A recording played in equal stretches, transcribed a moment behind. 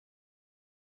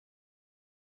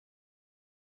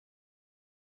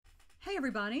Hey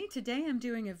everybody, today I'm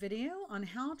doing a video on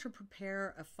how to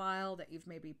prepare a file that you've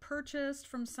maybe purchased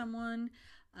from someone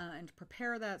and to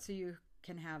prepare that so you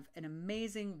can have an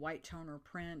amazing white toner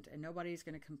print and nobody's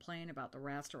going to complain about the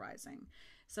rasterizing.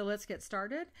 So let's get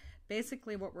started.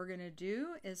 Basically what we're going to do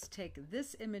is take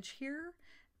this image here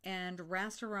and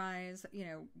rasterize,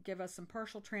 give us some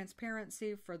partial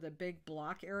transparency for the big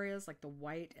block areas like the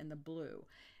white and the blue.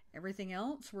 Everything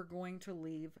else we're going to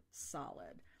leave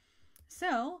solid.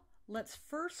 So let's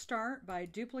first start by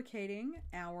duplicating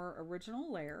our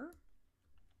original layer,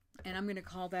 and I'm going to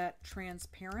call that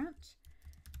transparent.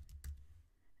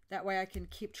 That way I can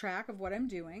keep track of what I'm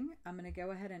doing. I'm going to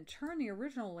go ahead and turn the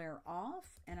original layer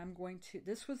off, and I'm going to,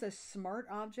 this was a smart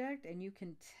object, and you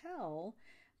can tell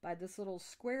by this little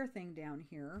square thing down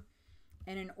here.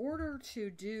 And in order to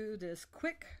do this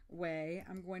quick way,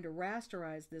 I'm going to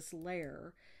rasterize this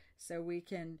layer so we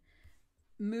can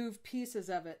move pieces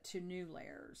of it to new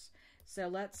layers. So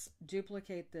let's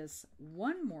duplicate this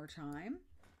one more time,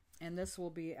 and this will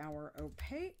be our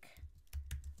opaque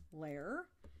layer.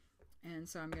 And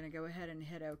so I'm going to go ahead and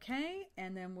hit OK,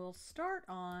 and then we'll start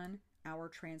on our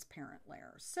transparent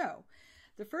layer. So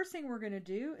the first thing we're going to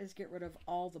do is get rid of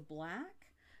all the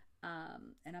black,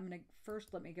 and I'm going to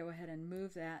first, let me go ahead and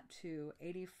move that to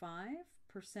 85%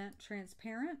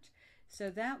 transparent. So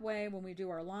that way when we do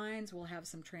our lines, we'll have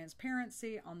some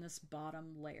transparency on this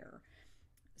bottom layer.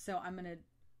 So I'm going to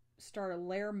start a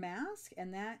layer mask,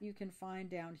 and that you can find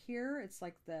down here. It's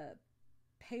like the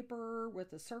paper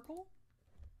with a circle.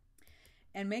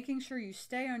 And making sure you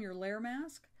stay on your layer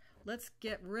mask, let's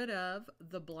get rid of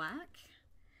the black.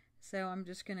 So I'm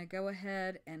just going to go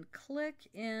ahead and click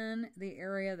in the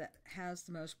area that has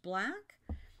the most black,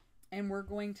 and we're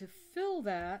going to fill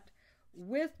that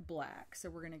with black. So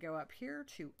we're going to go up here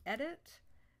to Edit,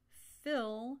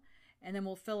 Fill, and then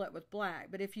we'll fill it with black.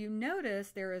 But if you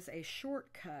notice, there is a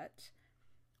shortcut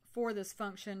for this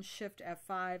function, Shift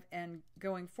F5, and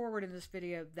going forward in this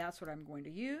video, that's what I'm going to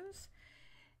use.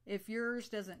 If yours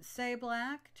doesn't say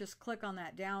black, just click on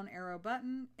that down arrow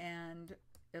button and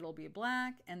it'll be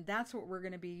black, and that's what we're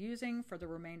going to be using for the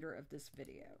remainder of this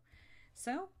video.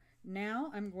 So now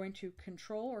I'm going to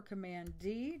Control or Command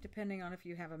D, depending on if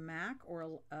you have a Mac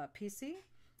or a PC,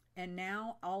 and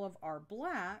now all of our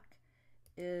black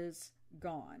is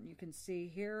gone. You can see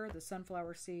here the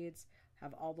sunflower seeds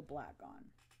have all the black gone.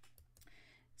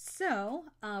 So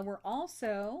we're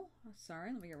also,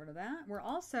 sorry, let me get rid of that. We're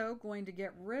also going to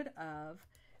get rid of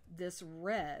this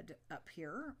red up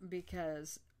here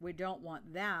because we don't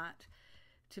want that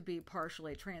to be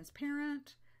partially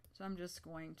transparent. So I'm just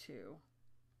going to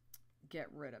get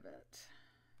rid of it.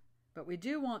 But we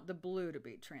do want the blue to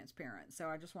be transparent. So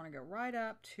I just want to go right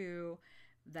up to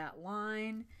that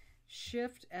line,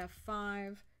 Shift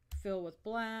F5, fill with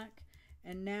black,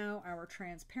 and now our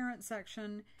transparent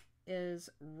section is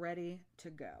ready to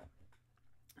go.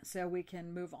 So we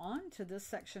can move on to this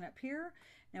section up here.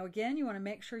 Now again, you want to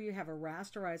make sure you have a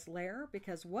rasterized layer,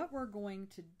 because what we're going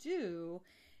to do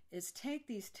is take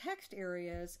these text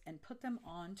areas and put them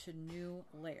onto new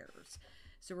layers.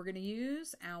 So we're going to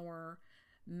use our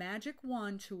magic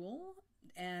wand tool,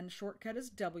 and shortcut is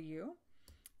W.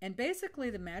 And basically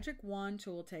the magic wand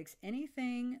tool takes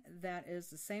anything that is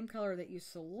the same color that you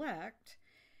select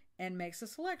and makes a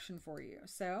selection for you.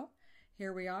 So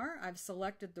here we are. I've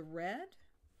selected the red,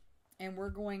 and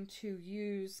we're going to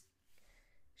use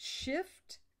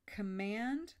Shift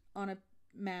Command on a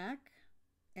Mac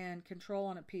and Control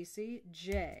on a PC,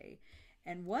 J.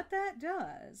 And what that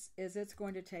does is it's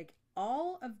going to take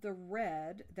all of the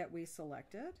red that we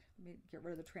selected, let me get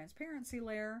rid of the transparency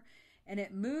layer, and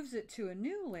it moves it to a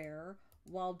new layer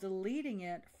while deleting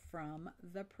it from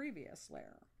the previous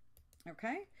layer.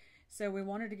 Okay, so we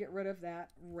wanted to get rid of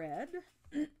that red.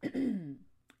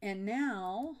 And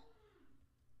now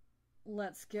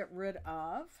let's get rid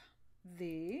of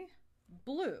the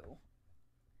blue.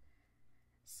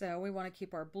 So we want to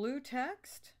keep our blue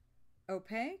text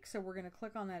opaque, so we're going to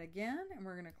click on that again, and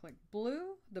we're going to click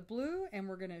the blue, and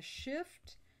we're going to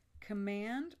Shift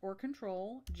Command or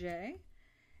Control J,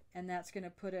 and that's going to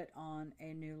put it on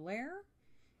a new layer.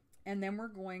 And then we're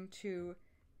going to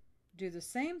do the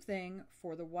same thing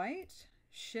for the white,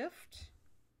 Shift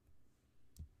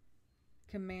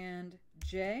Command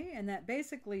J, and that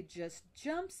basically just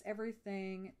jumps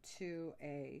everything to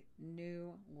a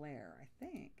new layer, I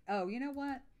think. Oh, you know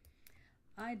what?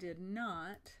 I did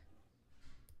not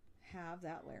have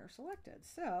that layer selected.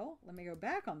 So let me go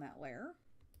back on that layer.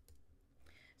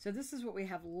 So this is what we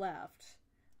have left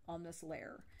on this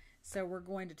layer. So we're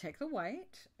going to take the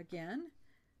white, again,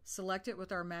 select it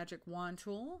with our magic wand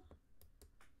tool,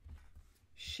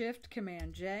 Shift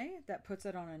Command J, that puts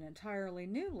it on an entirely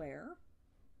new layer.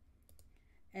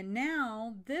 And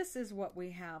now this is what we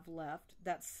have left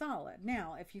that's solid.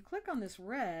 Now, if you click on this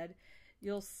red,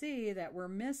 you'll see that we're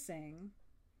missing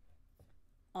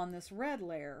on this red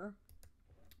layer,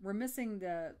 we're missing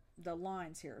the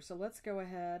lines here. So let's go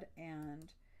ahead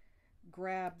and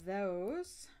grab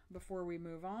those before we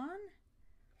move on.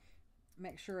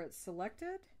 Make sure it's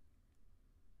selected.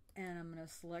 And I'm going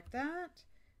to select that.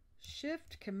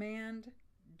 Shift Command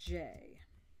J.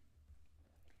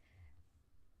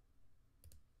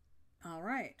 All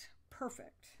right,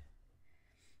 perfect.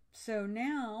 So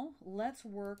now let's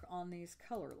work on these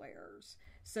color layers.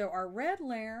 So our red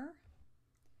layer,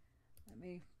 let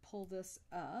me pull this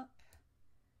up.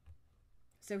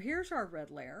 So here's our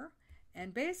red layer.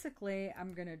 And basically,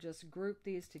 I'm going to just group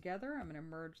these together. I'm going to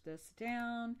merge this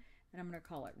down, and I'm going to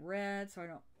call it red so I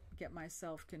don't get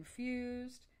myself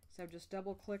confused. So just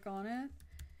double click on it,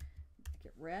 make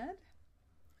it red.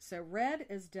 So red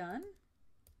is done.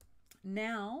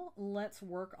 Now let's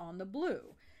work on the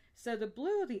blue. So the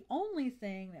blue, the only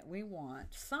thing that we want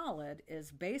solid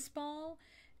is baseball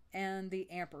and the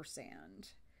ampersand.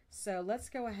 So let's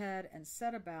go ahead and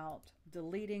set about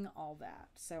deleting all that.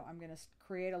 So I'm going to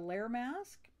create a layer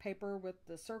mask, paper with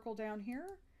the circle down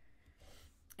here.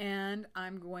 And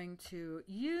I'm going to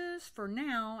use, for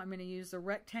now, I'm going to use the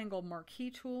rectangle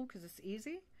marquee tool because it's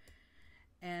easy.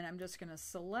 And I'm just going to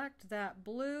select that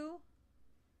blue.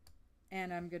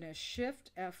 And I'm going to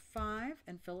Shift F5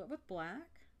 and fill it with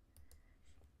black.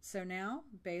 So now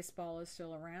baseball is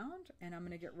still around, and I'm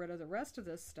going to get rid of the rest of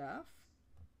this stuff.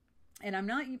 And I'm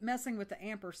not messing with the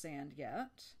ampersand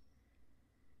yet.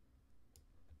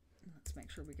 Let's make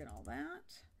sure we get all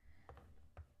that.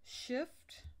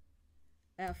 Shift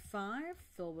F5,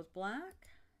 fill with black.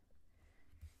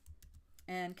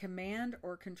 And Command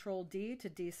or Control D to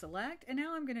deselect. And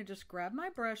now I'm going to just grab my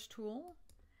brush tool.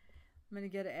 I'm going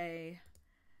to get a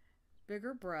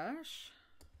bigger brush.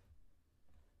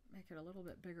 Make it a little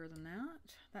bit bigger than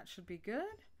that. That should be good.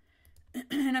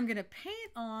 And I'm going to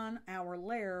paint on our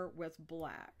layer with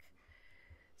black.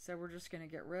 So we're just going to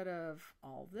get rid of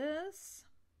all this.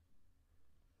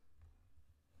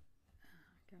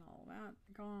 Get all that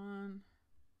gone.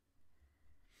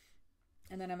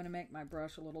 And then I'm going to make my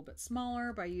brush a little bit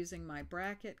smaller by using my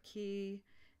bracket key.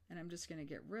 And I'm just going to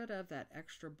get rid of that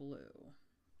extra blue.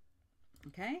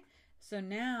 Okay, so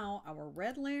now our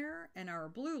red layer and our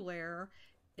blue layer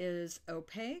is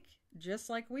opaque, just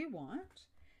like we want.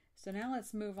 So now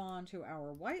let's move on to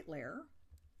our white layer.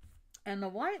 And the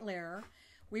white layer,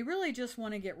 we really just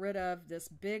want to get rid of this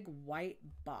big white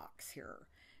box here.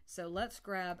 So let's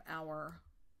grab our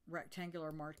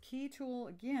rectangular marquee tool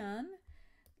again.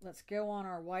 Let's go on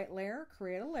our white layer,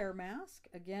 create a layer mask.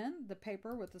 Again, the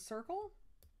paper with the circle.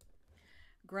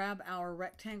 Grab our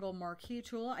rectangle marquee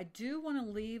tool. I do want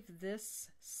to leave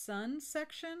this sun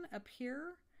section up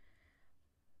here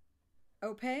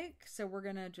opaque, so we're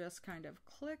going to just kind of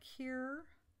click here,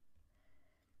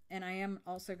 and I am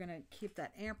also going to keep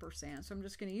that ampersand, so I'm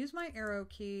just going to use my arrow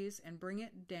keys and bring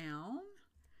it down,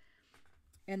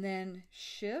 and then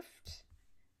Shift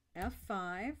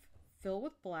F5, fill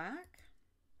with black,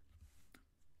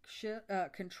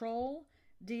 Control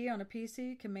D on a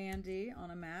PC, Command D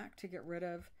on a Mac to get rid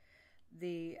of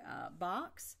the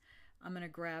box. I'm going to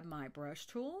grab my brush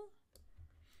tool,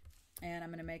 and I'm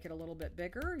going to make it a little bit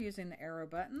bigger using the arrow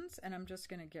buttons, and I'm just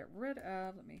going to get rid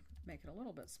of, let me make it a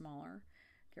little bit smaller,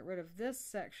 get rid of this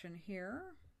section here.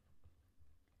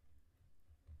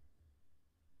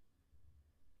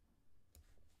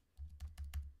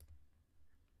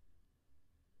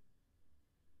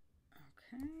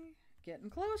 Okay, getting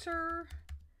closer.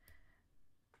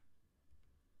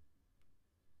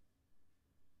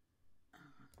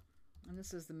 And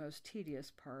this is the most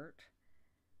tedious part.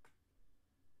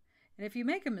 And if you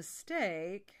make a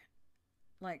mistake,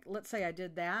 like let's say I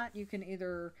did that, you can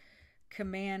either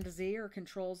Command Z or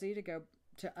Control Z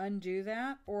to undo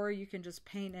that, or you can just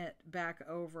paint it back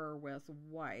over with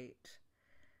white,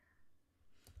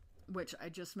 which I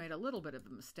just made a little bit of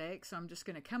a mistake. So I'm just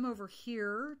going to come over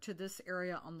here to this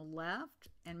area on the left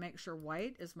and make sure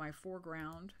white is my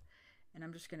foreground. And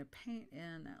I'm just going to paint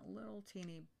in that little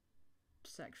teeny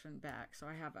section back so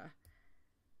I have a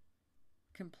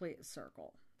complete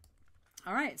circle.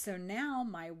 All right, so now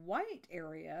my white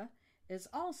area is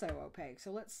also opaque. So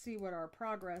let's see what our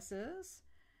progress is.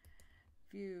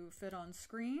 If you fit on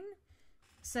screen.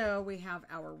 So we have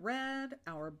our red,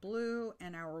 our blue,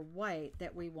 and our white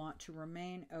that we want to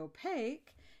remain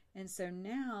opaque. And so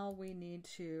now we need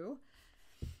to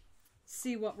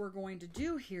see what we're going to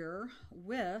do here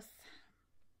with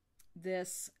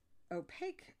this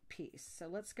opaque piece. So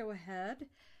let's go ahead,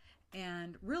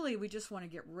 and really we just want to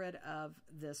get rid of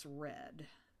this red,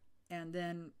 and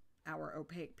then our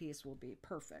opaque piece will be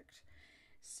perfect.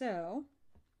 So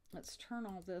let's turn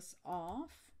all this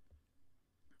off,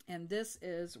 and this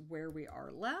is where we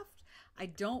are left. I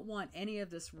don't want any of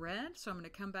this red, so I'm going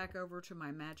to come back over to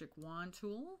my magic wand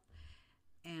tool,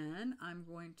 and I'm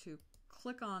going to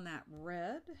click on that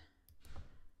red,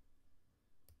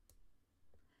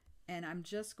 and I'm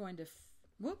just going to,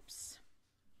 whoops,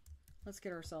 let's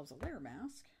get ourselves a layer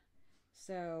mask.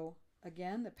 So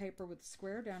again, the paper with the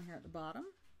square down here at the bottom,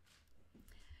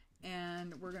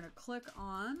 and we're going to click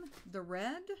on the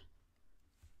red,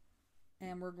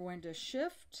 and we're going to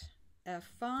shift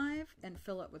F5 and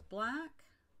fill it with black.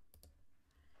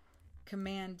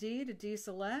 Command D to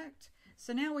deselect.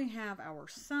 So now we have our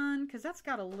sun, because that's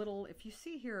got a little, if you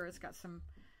see here, it's got some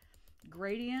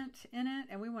gradient in it,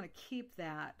 and we want to keep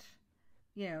that,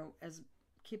 you know,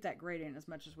 keep that gradient as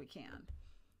much as we can.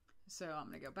 So I'm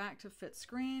going to go back to fit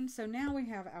screen. So now we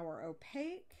have our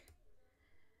opaque,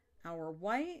 our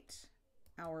white,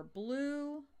 our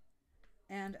blue,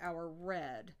 and our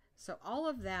red. So all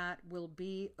of that will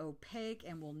be opaque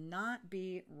and will not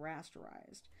be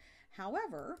rasterized.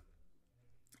 However,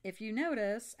 if you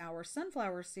notice, our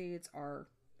sunflower seeds are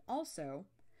also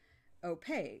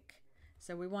opaque.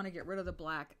 So we want to get rid of the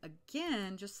black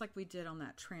again, just like we did on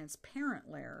that transparent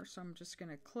layer. So I'm just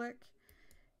going to click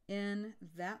in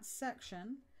that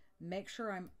section, make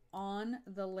sure I'm on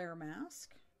the layer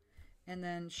mask, and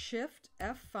then shift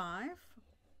F5,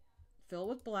 fill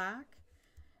with black,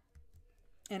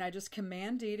 and I just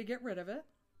command D to get rid of it.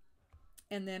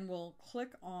 And then we'll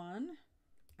click on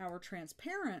our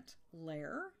transparent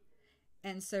layer.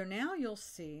 And so now you'll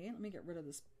see, let me get rid of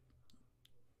this,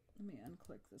 let me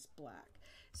unclick this black.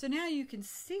 So now you can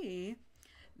see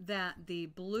that the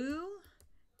blue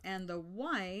and the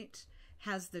white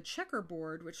has the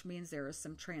checkerboard, which means there is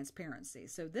some transparency.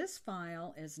 So this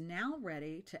file is now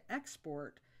ready to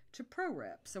export to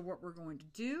ProRIP. So what we're going to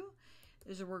do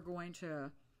is we're going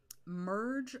to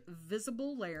merge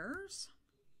visible layers.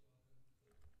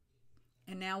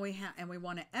 And now we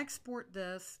want to export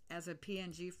this as a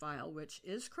PNG file, which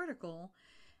is critical,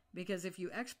 because if you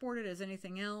export it as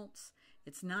anything else,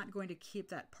 it's not going to keep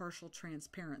that partial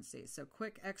transparency. So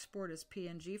quick export as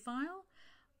PNG file.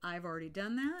 I've already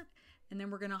done that. And then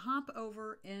we're going to hop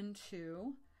over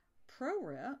into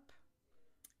ProRIP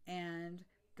and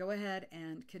go ahead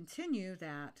and continue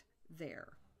that there.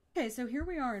 Okay, so here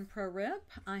we are in ProRIP.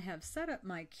 I have set up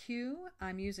my queue.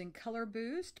 I'm using Color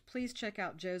Boost. Please check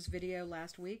out Joe's video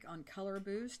last week on Color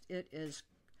Boost. It is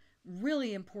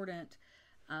really important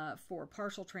for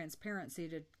partial transparency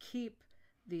to keep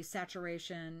the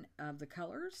saturation of the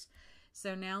colors.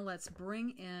 So now let's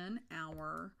bring in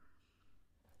our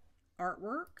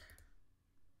artwork.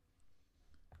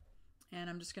 And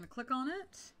I'm just going to click on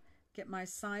it, get my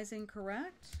sizing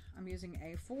correct. I'm using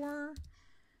A4.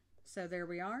 So there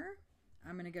we are.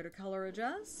 I'm going to go to color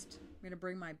adjust. I'm going to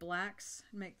bring my blacks,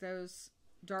 make those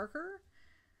darker.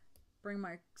 Bring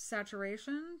my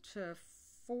saturation to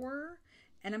 4.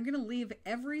 And I'm going to leave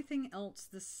everything else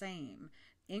the same.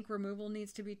 Ink removal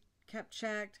needs to be kept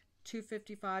checked.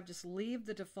 255, just leave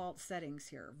the default settings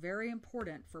here. Very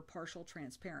important for partial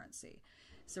transparency.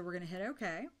 So we're going to hit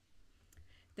OK.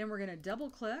 Then we're going to double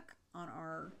click on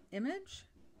our image,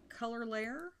 color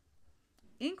layer,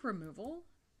 ink removal,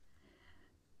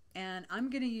 and I'm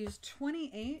going to use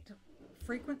 28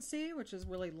 frequency, which is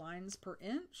really lines per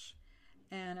inch,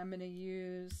 and I'm going to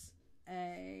use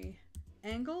a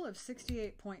angle of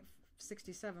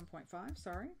 67.5,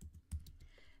 sorry.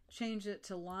 Change it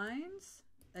to lines.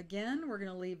 Again, we're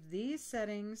going to leave these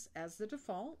settings as the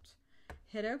default.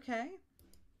 Hit OK.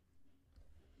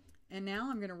 And now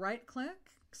I'm going to right click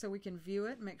so we can view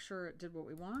it and make sure it did what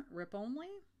we want. Rip only.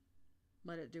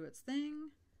 Let it do its thing.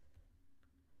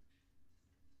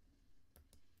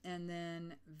 And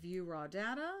then view raw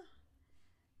data.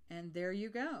 And there you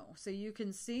go. So you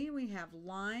can see we have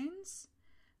lines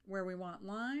where we want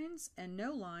lines and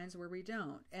no lines where we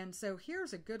don't. And so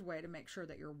here's a good way to make sure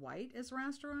that your white is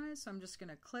rasterized. So I'm just going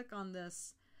to click on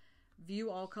this view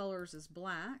all colors as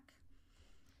black.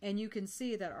 And you can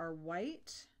see that our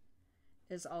white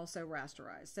is also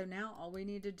rasterized. So now all we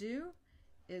need to do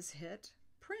is hit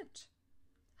print.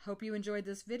 Hope you enjoyed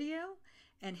this video,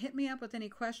 and hit me up with any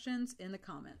questions in the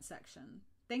comment section.